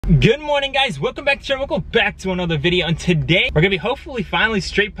Good morning, guys. Welcome back to the channel. Welcome back to another video. And today we're gonna be hopefully finally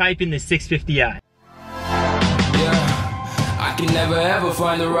straight piping the 650i. Yeah, I can never ever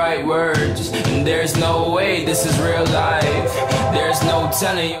find the right words, and there's no way this is real life. There's no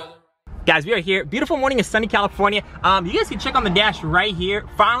telling you. Guys, we are here. Beautiful morning in sunny California. You guys can check on the dash right here.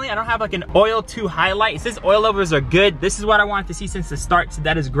 Finally, I don't have like an oil to highlight. It says oil levels are good. This is what I wanted to see since the start, so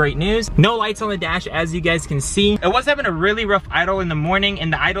that is great news. No lights on the dash, as you guys can see. I was having a really rough idle in the morning,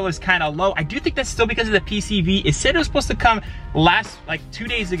 and the idle is kind of low. I do think that's still because of the PCV. It said it was supposed to come like 2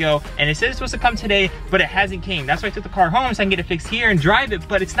 days ago, and it said it's supposed to come today, but it hasn't came. That's why I took the car home so I can get it fixed here and drive it,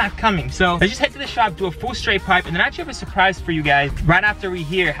 but it's not coming. So let's just head to the shop, do a full straight pipe, and then I actually have a surprise for you guys right after we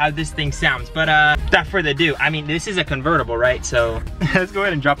hear how this thing sounds. But without further ado, I mean, this is a convertible, right? So let's go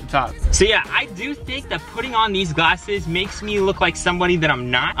ahead and drop the top. So yeah, I do think that putting on these glasses makes me look like somebody that I'm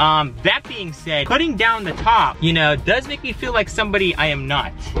not. That being said, putting down the top, you know, does make me feel like somebody I am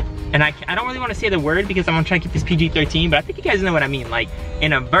not. And I don't really want to say the word because I'm gonna try to keep this PG-13, but I think you guys know what I mean. Like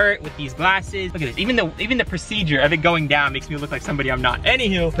in a vert with these glasses. Look at this. Even the procedure of it going down makes me look like somebody I'm not.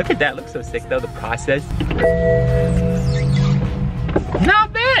 Anywho, look at that. Looks so sick though, the process.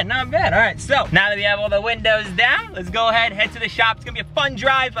 Not bad, not bad. All right, so now that we have all the windows down, let's go ahead, head to the shop. It's gonna be a fun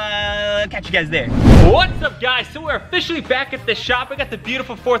drive. Catch you guys there. What's up, guys? So we're officially back at the shop. I got the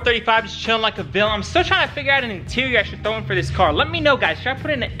beautiful 435 just chilling like a villain. I'm still trying to figure out an interior I should throw in for this car. Let me know, guys. Should I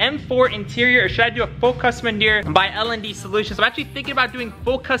put in an M4 interior or should I do a full custom interior by L&D Solutions? I'm actually thinking about doing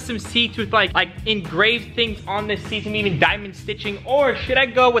full custom seats with like engraved things on the seats and even diamond stitching, or should I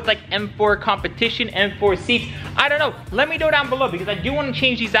go with like M4 competition, M4 seats? I don't know. Let me know down below because I do want to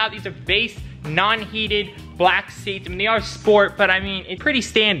change these out. These are base, non-heated, black seats. I mean, they are sport, but I mean, it's pretty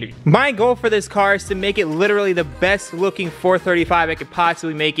standard. My goal for this car is to make it literally the best looking 435 I could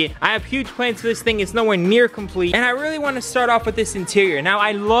possibly make it. I have huge plans for this thing. It's nowhere near complete, and I really want to start off with this interior. Now,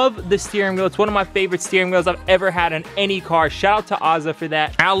 I love the steering wheel. It's one of my favorite steering wheels I've ever had on any car. Shout out to Aza for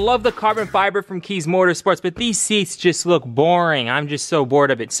that. I love the carbon fiber from KiesMotorsports, but these seats just look boring. I'm just so bored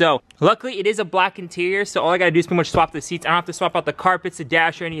of it. So, luckily, it is a black interior, so all I gotta do is pretty much swap the seats. I don't have to swap out the carpets, the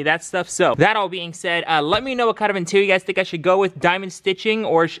dash, or any of that stuff. So, that all being said, let me know what kind of interior you guys think I should go with. Diamond stitching,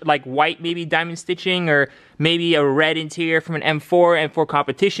 or like white maybe diamond stitching, or maybe a red interior from an M4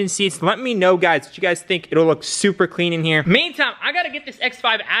 competition seats. Let me know, guys, what you guys think. It'll look super clean in here. Meantime, I gotta get this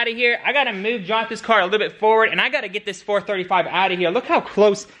X5 out of here. I gotta move Jonathan's car a little bit forward, and I gotta get this 435 out of here. Look how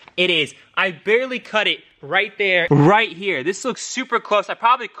close it is. I barely cut it right there, right here. This looks super close. I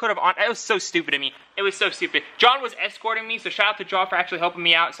probably could have it was so stupid of me. It was so stupid. John was escorting me, so shout out to John for actually helping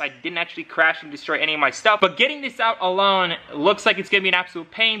me out so I didn't actually crash and destroy any of my stuff. But getting this out alone looks like it's gonna be an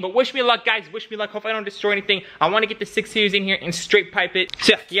absolute pain. But wish me luck, guys. Wish me luck. Hope I don't destroy anything. I want to get the 6 Series in here and straight pipe it.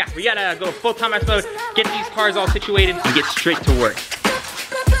 So yeah, we gotta go full-time mode, get these cars all situated, and get straight to work.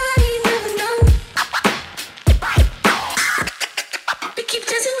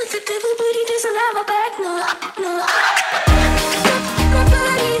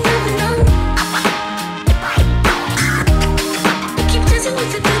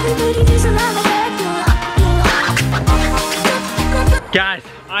 Guys,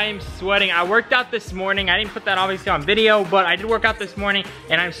 I am sweating. I worked out this morning. I didn't put that obviously on video, but I did work out this morning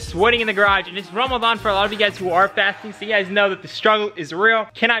and I'm sweating in the garage, and it's Ramadan for a lot of you guys who are fasting, so you guys know that the struggle is real.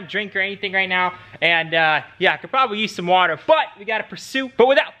 Cannot drink or anything right now, and yeah, I could probably use some water, but we gotta pursue. But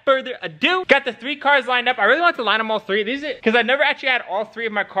without further ado, got the 3 cars lined up. I really want to line them all 3. These are because I never actually had all 3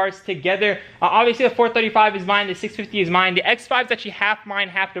 of my cars together. Obviously the 435 is mine, the 650 is mine, the X5 is actually half mine,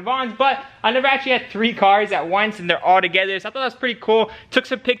 half Devon's, but I never actually had 3 cars at once and they're all together, so I thought that was pretty cool. Took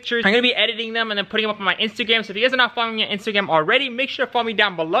some pictures. I'm gonna be editing them and then putting them up on my Instagram, so if you guys are not following me on Instagram already, make sure to follow me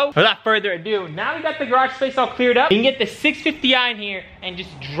down below. Without further ado, now we got the garage space all cleared up, you can get the 650i in here and just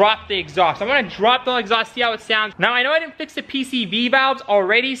drop the exhaust. I'm gonna drop the exhaust, see how it sounds. Now I know I didn't fix the PCV valves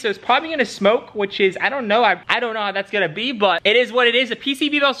already, so it's probably gonna smoke, which is, I don't know how that's gonna be, but it is what it is. The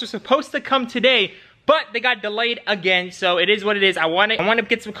PCV valves were supposed to come today, but they got delayed again, so it is what it is. I want to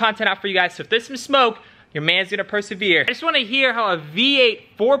get some content out for you guys, so if there's some smoke, your man's gonna persevere. I just wanna hear how a V8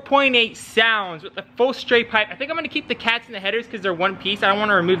 4.8 sounds with the full straight pipe. I think I'm gonna keep the cats and the headers because they're one piece. I don't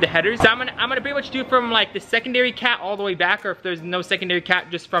wanna remove the headers. So I'm gonna pretty much do from like the secondary cat all the way back, or if there's no secondary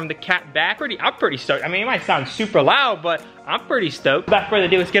cat, just from the cat back. I'm pretty stoked. I mean, it might sound super loud, but I'm pretty stoked. Without further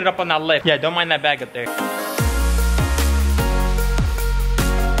ado, let's get it up on that lift. Yeah, don't mind that bag up there.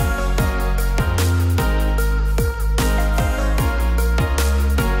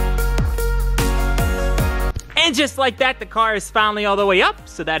 And just like that, the car is finally all the way up,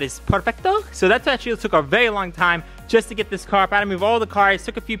 so that is perfecto. So that's actually took a very long time just to get this car up. I had to move all the cars,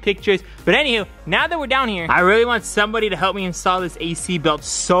 took a few pictures. But anywho, now that we're down here, I really want somebody to help me install this AC belt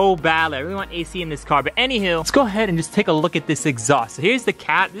so badly. I really want AC in this car. But anywho, let's go ahead and just take a look at this exhaust. So here's the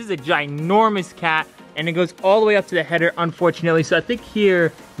cat. This is a ginormous cat, and it goes all the way up to the header, unfortunately. So I think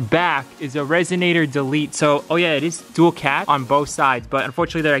here back is a resonator delete. So, oh yeah, it is dual cat on both sides, but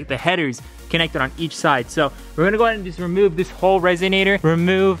unfortunately they're like the headers connected on each side. So we're gonna go ahead and just remove this whole resonator.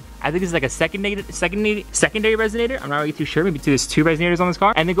 Remove, I think this is like a secondary resonator. I'm not really too sure. Maybe there's 2 resonators on this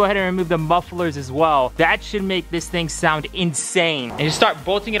car. And then go ahead and remove the mufflers as well. That should make this thing sound insane. And just start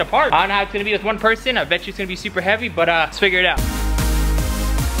bolting it apart. I don't know how it's gonna be with one person. I bet you it's gonna be super heavy, but let's figure it out.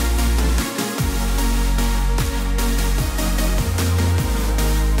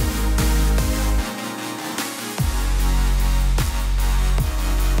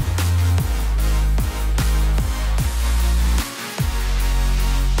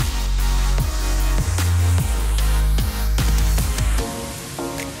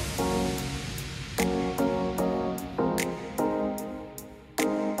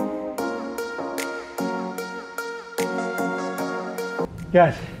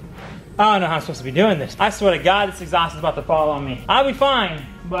 Guys, I don't know how I'm supposed to be doing this. I swear to God, this exhaust is about to fall on me. I'll be fine,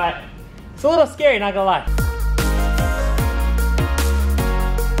 but it's a little scary, not gonna lie.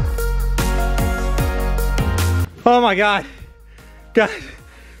 Oh my God. Guys,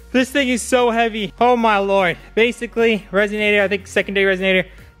 this thing is so heavy. Oh my Lord. Basically, resonator, I think secondary resonator,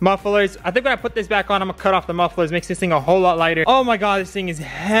 mufflers. I think when I put this back on, I'm gonna cut off the mufflers. Makes this thing a whole lot lighter. Oh my God, this thing is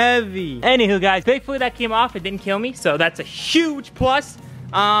heavy. Anywho, guys, thankfully that came off. It didn't kill me, so that's a huge plus.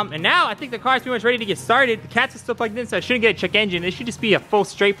 And now I think the car is pretty much ready to get started. The cats are still plugged in, so I shouldn't get a check engine. It should just be a full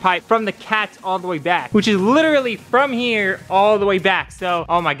straight pipe from the cats all the way back, which is literally from here all the way back. So,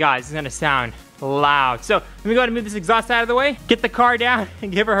 oh my God, this is gonna sound loud. So let me go ahead and move this exhaust out of the way, get the car down,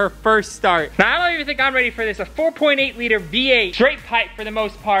 and give her first start. Now, I don't even think I'm ready for this. A 4.8 liter V8 straight pipe for the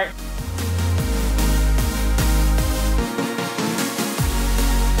most part.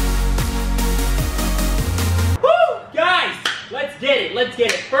 Let's get it, let's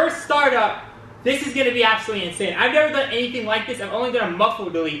get it. First startup, this is gonna be absolutely insane. I've never done anything like this. I've only done a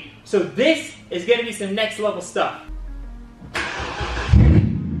muffler delete. So this is gonna be some next level stuff.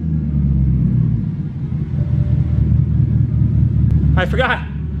 I forgot,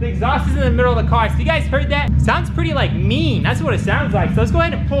 the exhaust is in the middle of the car. So you guys heard that? Sounds pretty like mean. That's what it sounds like. So let's go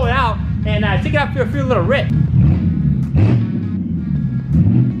ahead and pull it out and take it out for a few little rip.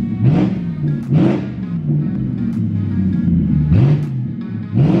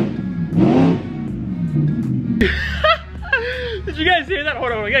 Did you guys hear that?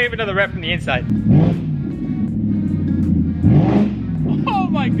 Hold on, we gotta give another rep from the inside. Oh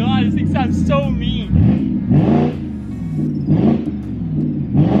my God, this thing sounds so mean.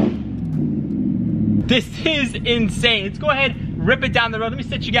 This is insane. Let's go ahead, rip it down the road. Let me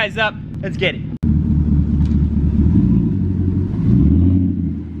set you guys up. Let's get it.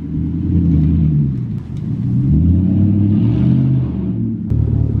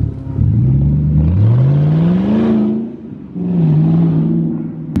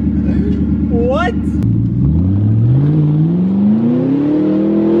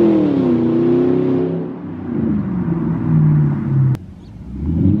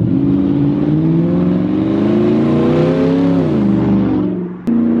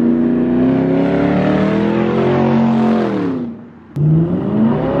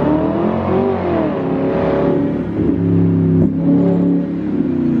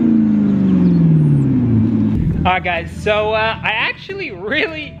 Alright guys, so I actually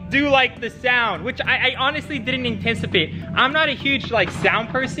really do like the sound, which I honestly didn't anticipate. I'm not a huge like sound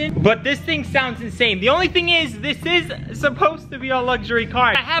person, but this thing sounds insane. The only thing is, this is supposed to be a luxury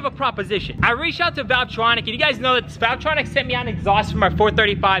car. I have a proposition. I reached out to Valvetronic, and you guys know that Valvetronic sent me an exhaust for my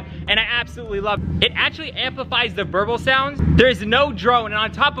 435, and I absolutely love it. It actually amplifies the burble sounds. There's no drone, and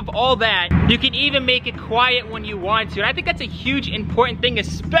on top of all that, you can even make it quiet when you want to. And I think that's a huge important thing,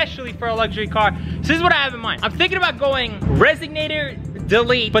 especially for a luxury car. So this is what I have in mind. I'm thinking about going resonator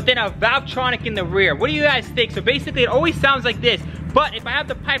delete, but then a Valvetronic in the rear. What do you guys think? So basically it always sounds like this, but if I have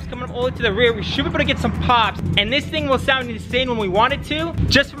the pipes coming up all the way to the rear, we should be able to get some pops, and this thing will sound insane when we want it to,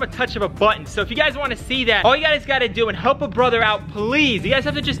 just from a touch of a button. So if you guys want to see that, all you guys got to do and help a brother out, please, you guys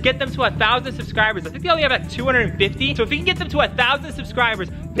have to just get them to 1,000 subscribers. I think they only have like 250, so if you can get them to 1,000 subscribers,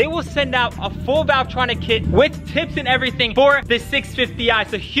 they will send out a full Valvetronic kit with tips and everything for the 650i.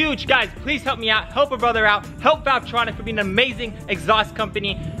 So huge, guys, please help me out, help a brother out, help Valvetronic for being an amazing exhaust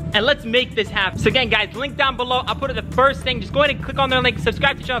company. and let's make this happen. So again, guys, link down below. I'll put it the first thing. Just go ahead and click on their link,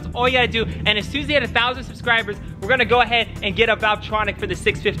 subscribe to the channel. That's all you gotta do. And as soon as they hit 1,000 subscribers, we're gonna go ahead and get a Valvetronic for the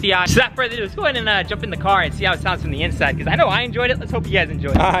 650i. So without further ado, let's go ahead and jump in the car and see how it sounds from the inside, because I know I enjoyed it. Let's hope you guys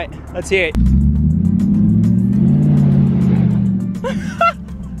enjoyed it. All right, let's hear it.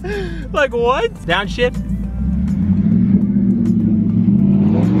 Like what? Downshift.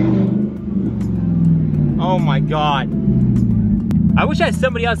 Oh my God. I wish I had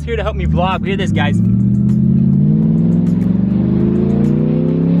somebody else here to help me vlog. Hear this, guys.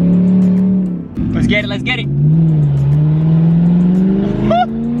 Let's get it, let's get it.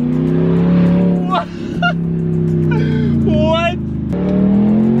 What? What?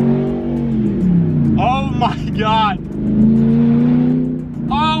 Oh my God.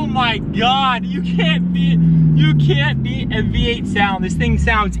 Oh my God, you can't beat a V8 sound. This thing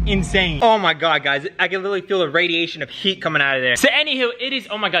sounds insane. Oh my God, guys, I can literally feel a radiation of heat coming out of there. So anywho, it is,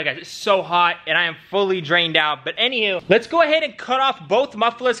 oh my God, guys, it's so hot and I am fully drained out. But anywho, let's go ahead and cut off both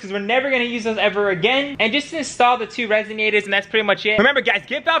mufflers because we're never gonna use those ever again. And just install the 2 resonators, and that's pretty much it. Remember, guys,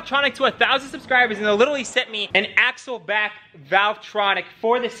 get Valvetronic to 1,000 subscribers and they'll literally sent me an axle back Valvetronic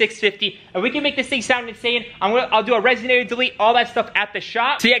for the 650, and we can make this thing sound insane. I'll do a resonator delete, all that stuff at the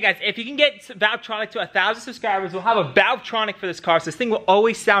shop. So yeah, guys, if you can get Valvetronic to 1,000 subscribers, we'll have a Valvetronic for this car, so this thing will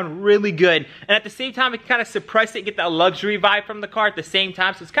always sound really good. And at the same time, we can kind of suppress it, get that luxury vibe from the car at the same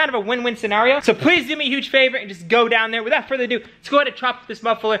time. So it's kind of a win-win scenario. So please do me a huge favor and just go down there. Without further ado, let's go ahead and chop up this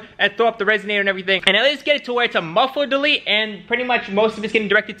muffler and throw up the resonator and everything. And at least get it to where it's a muffler delete, and pretty much most of it's getting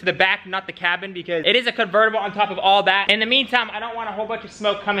directed to the back, not the cabin, because it is a convertible on top of all that. In the meantime, I don't want a whole bunch of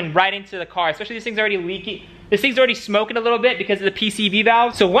smoke coming right into the car, especially this thing's already leaky. This thing's already smoking a little bit because of the PCV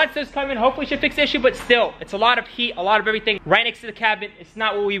valve. So once those come in, hopefully it should fix the issue, but still, it's a lot of heat, a lot of everything right next to the cabin. It's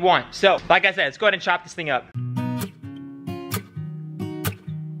not what we want. So, like I said, let's go ahead and chop this thing up. 1,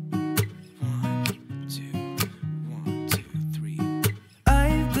 2, 3.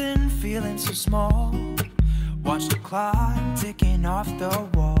 I've been feeling so small. Watch the clock ticking off the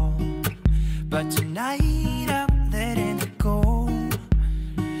wall. But tonight I'm letting it go.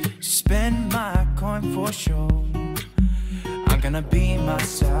 Spend my coin for sure. I'm gonna be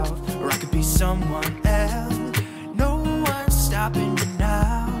myself, or I could be someone else. No one's stopping me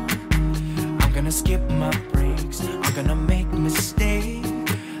now. I'm gonna skip my breaks, I'm gonna make mistakes.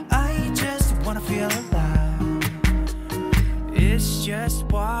 I just wanna feel alive. It's just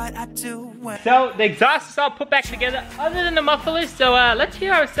what I do when... So the exhaust is all put back together other than the mufflers. So let's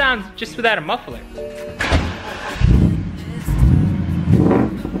hear how it sounds just without a muffler.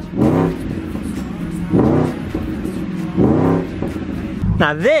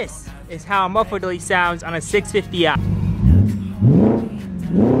 Now this is how a muffler delete sounds on a 650i.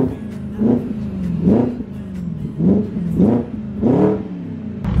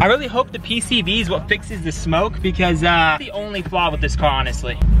 I really hope the PCV is what fixes the smoke, because the only flaw with this car,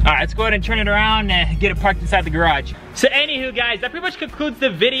 honestly. All right, let's go ahead and turn it around and get it parked inside the garage. So anywho, guys, that pretty much concludes the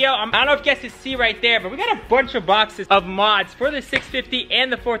video. I don't know if you guys can see right there, but we got a bunch of boxes of mods for the 650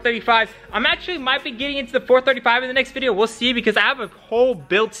 and the 435. I'm actually might be getting into the 435 in the next video. We'll see, because I have a whole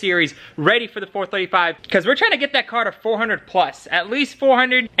build series ready for the 435, because we're trying to get that car to 400 plus, at least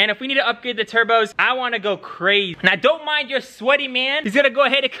 400. And if we need to upgrade the turbos, I want to go crazy. Now, don't mind your sweaty man. He's gonna go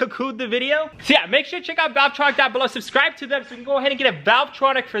ahead and conclude the video. So yeah, make sure to check out Valvetronic down below. Subscribe to them so we can go ahead and get a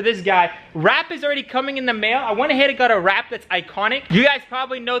Valvetronic for this guy. Wrap is already coming in the mail. I went ahead and got a wrap that's iconic. You guys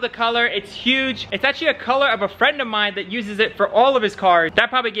probably know the color. It's huge. It's actually a color of a friend of mine that uses it for all of his cars. That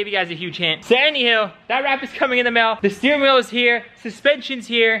probably gave you guys a huge hint. So anywho, that wrap is coming in the mail. The steering wheel is here. Suspension's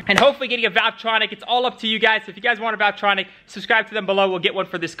here. And hopefully getting a Valvetronic. It's all up to you guys. So if you guys want a Valvetronic, subscribe to them below. We'll get one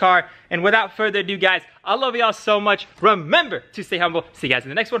for this car. And without further ado, guys, I love y'all so much. Remember to stay humble. See you guys in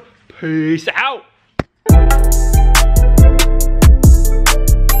the next one. Peace out.